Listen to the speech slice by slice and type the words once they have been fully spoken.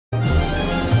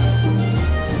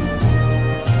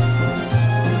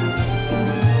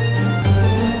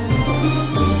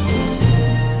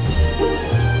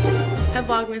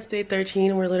Vlogmas day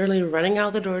 13. We're literally running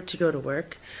out the door to go to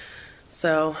work.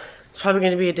 So it's probably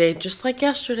gonna be a day just like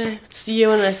yesterday. See you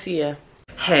when I see you.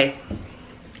 Hey,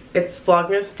 it's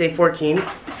Vlogmas day 14.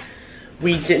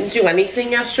 We didn't do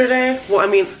anything yesterday. Well, I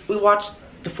mean, we watched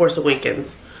The Force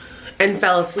Awakens and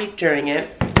fell asleep during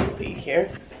it. Put you here.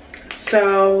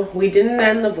 So we didn't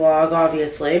end the vlog,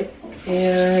 obviously.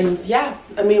 And yeah,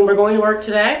 I mean, we're going to work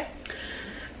today.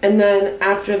 And then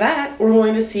after that, we're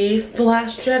going to see The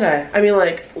Last Jedi. I mean,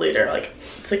 like, later, like,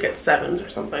 it's like at 7s or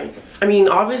something. I mean,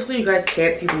 obviously you guys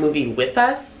can't see the movie with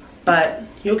us, but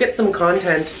you'll get some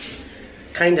content,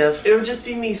 kind of. It would just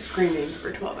be me screaming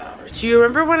for 12 hours. Do you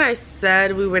remember when I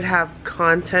said we would have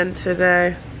content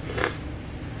today?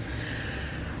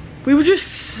 We were just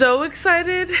so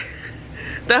excited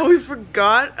that we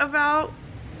forgot about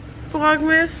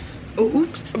Vlogmas.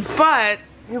 Oops. But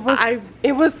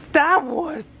it was Star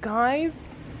Wars, guys.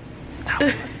 Star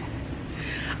Wars.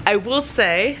 I will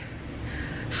say,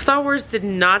 Star Wars did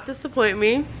not disappoint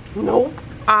me. Nope.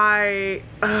 I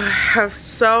have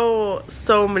so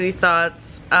many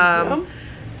thoughts.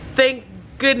 Thank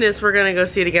goodness we're gonna go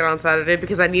see it again on Saturday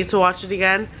because I need to watch it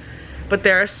again. But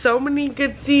there are so many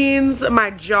good scenes. My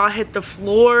jaw hit the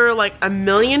floor like a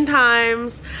million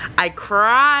times. I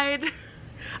cried.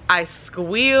 I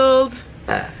squealed.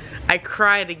 I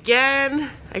cried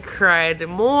again. I cried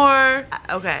more.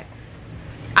 Okay.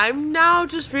 I'm now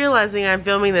just realizing I'm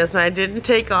filming this and I didn't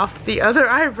take off the other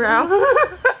eyebrow.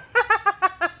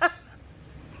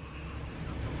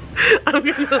 I'm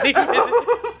gonna leave it.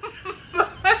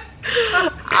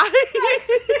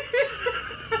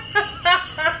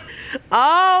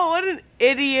 Oh, what an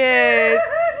idiot.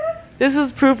 This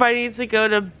is proof I need to go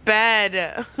to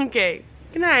bed. Okay,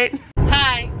 good night.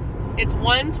 Hi, it's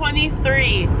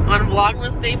 1:23 on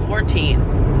Vlogmas day 14.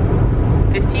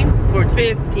 15?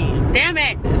 14. 15. Damn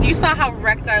it! You saw how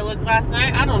wrecked I looked last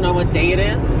night? I don't know what day it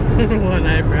is. One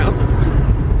eyebrow.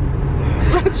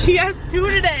 She has 2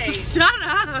 today. Shut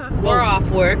up. We're off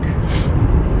work.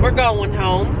 We're going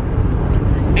home.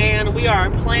 And we are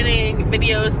planning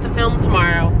videos to film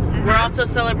tomorrow. We're also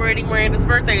celebrating Miranda's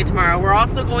birthday tomorrow. We're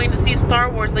also going to see Star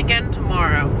Wars again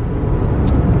tomorrow.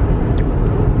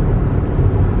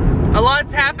 A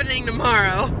lot's happening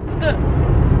tomorrow.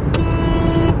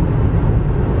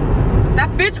 That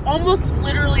bitch almost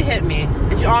literally hit me.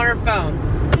 And she's on her phone.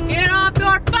 Get off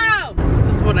your phone!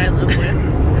 This is what I live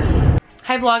with.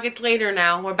 Hi vlog, it's later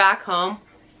now. We're back home.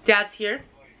 Dad's here.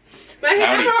 My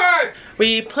hand hurt!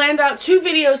 We planned out 2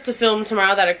 videos to film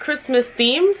tomorrow that are Christmas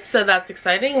themed, so that's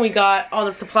exciting. We got all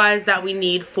the supplies that we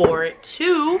need for it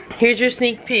too. Here's your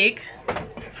sneak peek.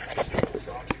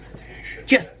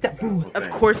 Just a boo. Of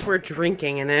course we're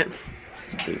drinking in it.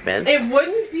 Stupid. It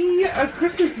wouldn't be a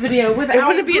Christmas video without It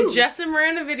wouldn't be a Jess and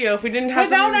Miranda video if we didn't have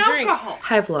something to drink.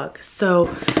 Hi vlog. So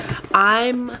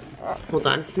hold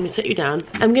on, let me set you down.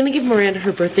 I'm gonna give Miranda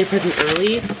her birthday present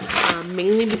early,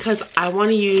 mainly because I want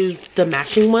to use the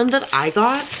matching one that I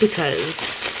got because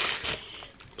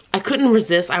I couldn't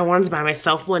resist. I wanted to buy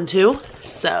myself one too.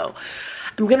 So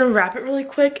I'm gonna wrap it really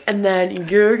quick and then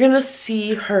you're gonna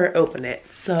see her open it.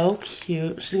 So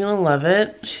cute. She's gonna love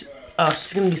it.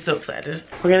 She's gonna be so excited.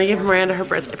 We're gonna give Miranda her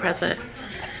birthday present.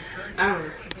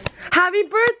 Happy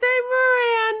birthday,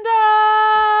 Miranda!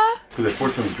 Because they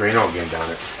poured some Drano again down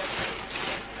it.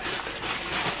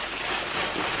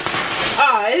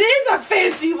 Oh, it is a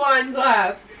fancy wine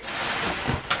glass.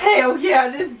 Hell yeah,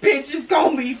 this bitch is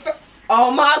gonna be oh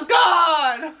my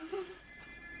god!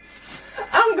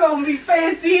 I'm gonna be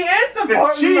fancy and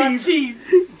supporting my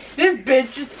Chiefs. This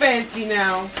bitch is fancy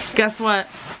now. Guess what?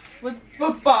 With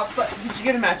football, did you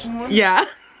get a matching one? Yeah.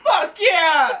 Fuck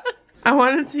yeah! I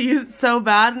wanted to use it so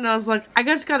bad and I was like, I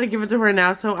just gotta give it to her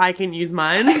now so I can use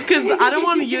mine. Because I don't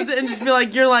want to use it and just be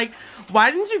like, you're like,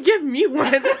 why didn't you give me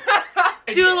one?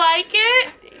 Do you like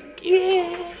it?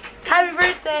 Yeah. Happy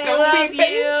birthday, love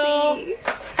you.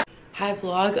 Hi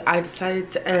vlog, I decided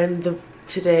to end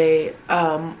today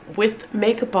with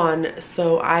makeup on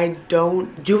so I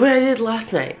don't do what I did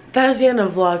last night. That is the end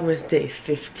of Vlogmas day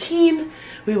 15.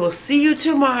 We will see you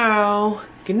tomorrow.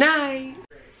 Good night.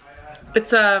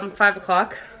 It's 5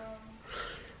 o'clock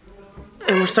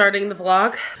and we're starting the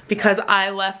vlog because I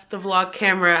left the vlog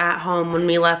camera at home when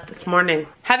we left this morning.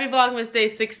 Happy Vlogmas day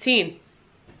 16.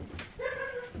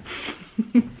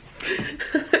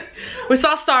 We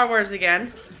saw Star Wars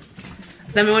again.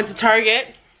 Then we went to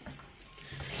Target.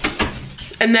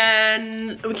 And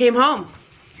then we came home.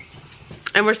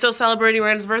 And we're still celebrating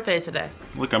Miranda's birthday today.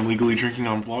 Look, I'm legally drinking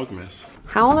on Vlogmas.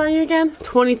 How old are you again?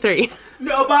 23.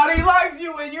 Nobody likes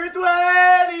you when you're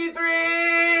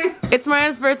 23. It's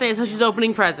Miranda's birthday, so she's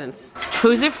opening presents.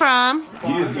 Who's it from?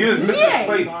 You just missed a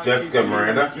plate, Jessica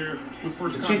Miranda.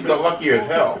 She's the lucky as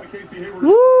hell.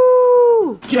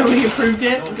 Woo! Joey approved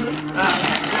it.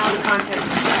 Now the content.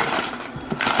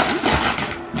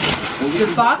 The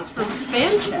box from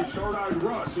Fan Chest.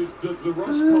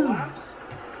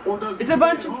 It's a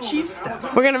bunch of Chiefs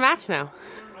stuff. We're gonna match now.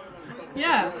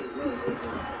 Yeah.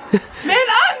 Man,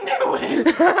 I knew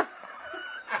it!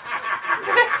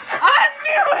 I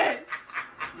knew it!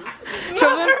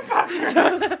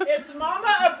 Motherfucker! It's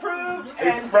mama approved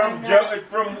and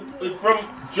It's from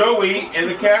Joey in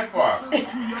the cash box.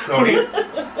 Tony.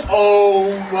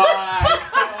 Oh my god.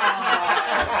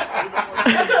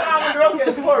 That's what I'm a girl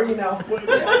gets for, you know.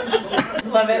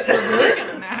 Love it. We're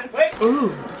gonna match. Wait.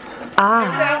 Ooh.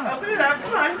 Ah. Open it up,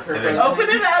 come on. Open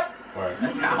it up. Right.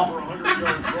 Ow.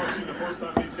 The first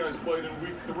time these guys played in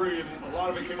week 3, and a lot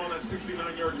of it came on that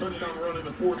 69-yard touchdown run in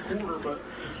the 4th quarter, but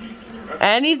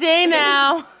Any day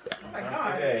now. Oh my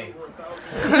god. Hey.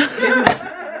 God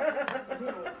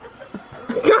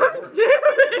damn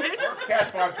it.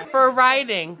 Cash box. For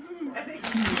riding.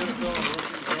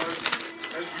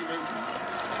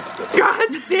 God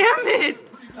damn it.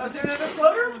 Oh, is there another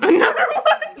floater? Another one?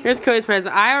 Here's Cody's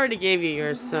present. I already gave you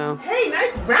yours, so. Hey,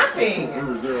 nice wrapping.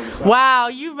 Wow,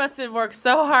 you must have worked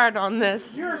so hard on this.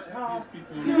 You're tough.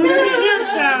 You're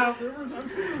tough.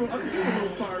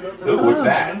 Look, what's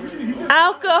that?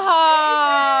 Alcohol.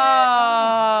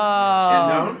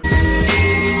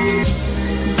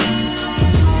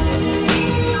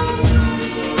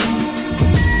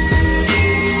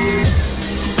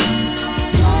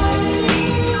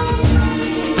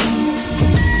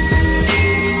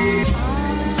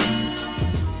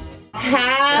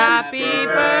 Happy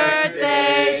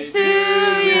birthday to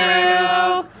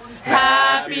you.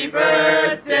 Happy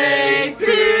birthday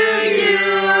to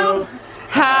you.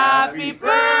 Happy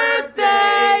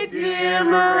birthday, dear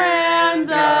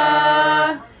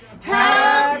Miranda.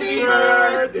 Happy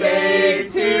birthday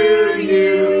to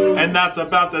you. and that's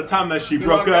about the time that she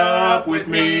broke up with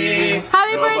me.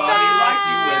 Happy birthday! Nobody likes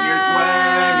you when you're 23.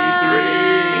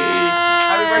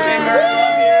 Happy birthday, Miranda.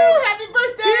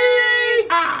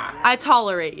 I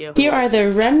tolerate you. Here are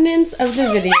the remnants of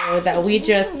the video that we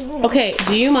just... Okay,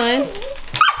 do you mind?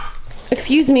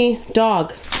 Excuse me,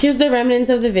 dog. Here's the remnants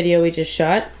of the video we just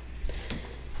shot.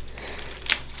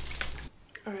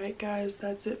 Alright guys,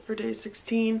 that's it for day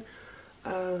 16.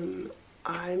 I'm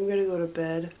gonna go to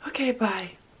bed. Okay,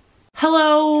 bye.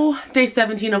 Hello, day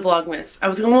 17 of Vlogmas. I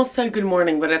was almost said good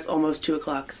morning, but it's almost 2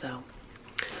 o'clock, so.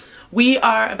 We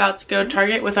are about to go to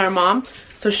Target with our mom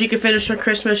so she can finish her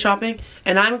Christmas shopping,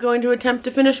 and I'm going to attempt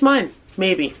to finish mine.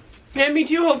 Maybe. And me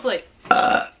too, hopefully.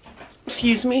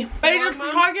 Excuse me. Ready to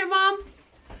Target, Mom?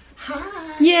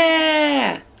 Hi.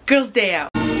 Yeah. Girls' day out.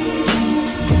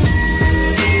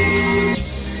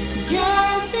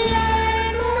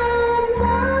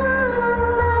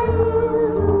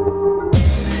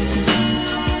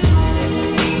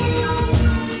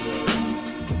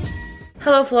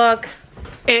 Hello, vlog.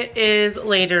 It is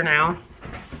later now.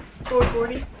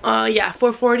 4:40? Yeah,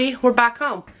 4:40. We're back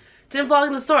home. Didn't vlog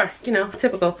in the store, you know,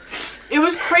 typical. It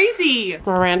was crazy.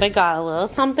 Miranda got a little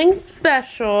something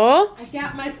special. I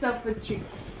got myself a treat.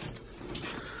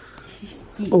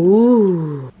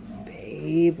 Ooh.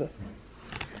 Babe.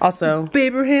 Also.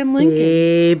 Abraham Lincoln.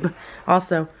 Babe.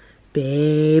 Also.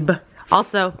 Babe.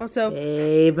 Also.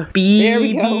 Babe. There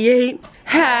we go. BB-8.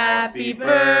 Happy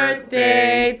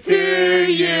birthday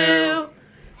to you.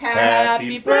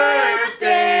 Happy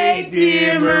birthday,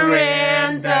 dear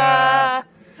Miranda.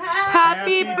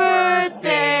 Happy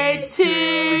birthday to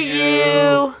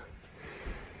you.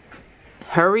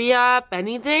 Hurry up,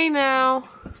 any day now.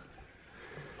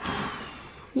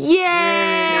 Yay!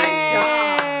 Nice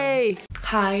job.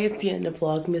 Hi, it's the end of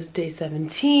Vlogmas day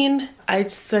 17. I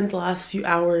spent the last few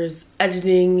hours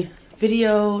editing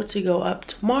video to go up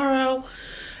tomorrow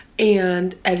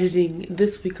and editing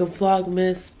this week of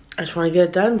Vlogmas. I just want to get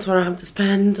it done so I don't have to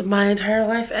spend my entire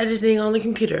life editing on the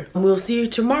computer. We'll see you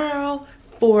tomorrow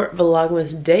for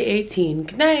Vlogmas day 18.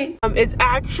 Good night. It's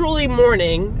actually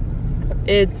morning.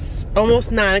 It's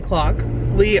almost 9 o'clock.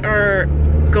 We are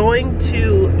going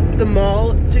to the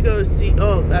mall to go see,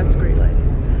 oh, that's great lighting.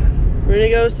 We're gonna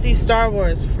go see Star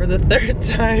Wars for the 3rd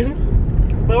time.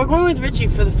 But we're going with Richie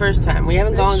for the first time. We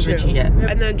haven't gone with Richie yet.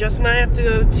 And then Jess and I have to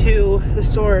go to the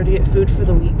store to get food for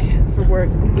the week for work.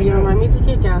 You remind me to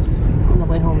get gas on the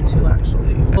way home too,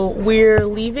 actually. Well, we're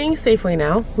leaving Safeway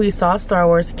now. We saw Star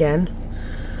Wars again.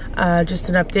 Just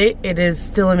an update. It is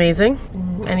still amazing.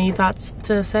 Any thoughts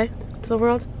to say to the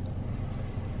world?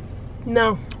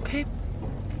 No. Okay.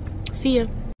 See ya.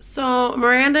 So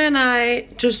Miranda and I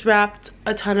just wrapped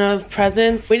a ton of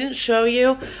presents. We didn't show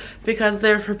you because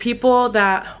they're for people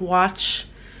that watch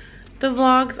the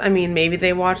vlogs. I mean, maybe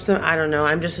they watch them. I don't know.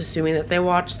 I'm just assuming that they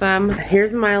watch them.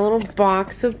 Here's my little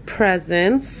box of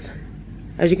presents.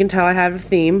 As you can tell, I have a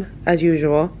theme, as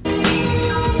usual.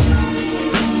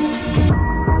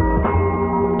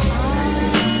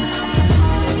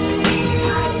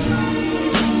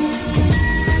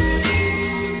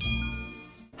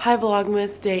 Hi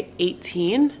Vlogmas day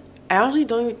 18. I actually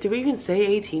don't even, did we even say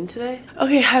 18 today?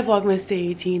 Okay, hi Vlogmas day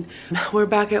 18. We're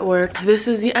back at work. This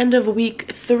is the end of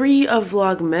week 3 of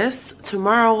Vlogmas.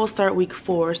 Tomorrow we'll start week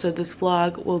 4, so this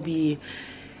vlog will be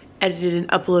edited and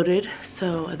uploaded,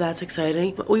 so that's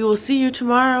exciting. But we will see you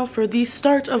tomorrow for the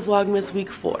start of Vlogmas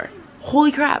week 4.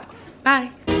 Holy crap, bye.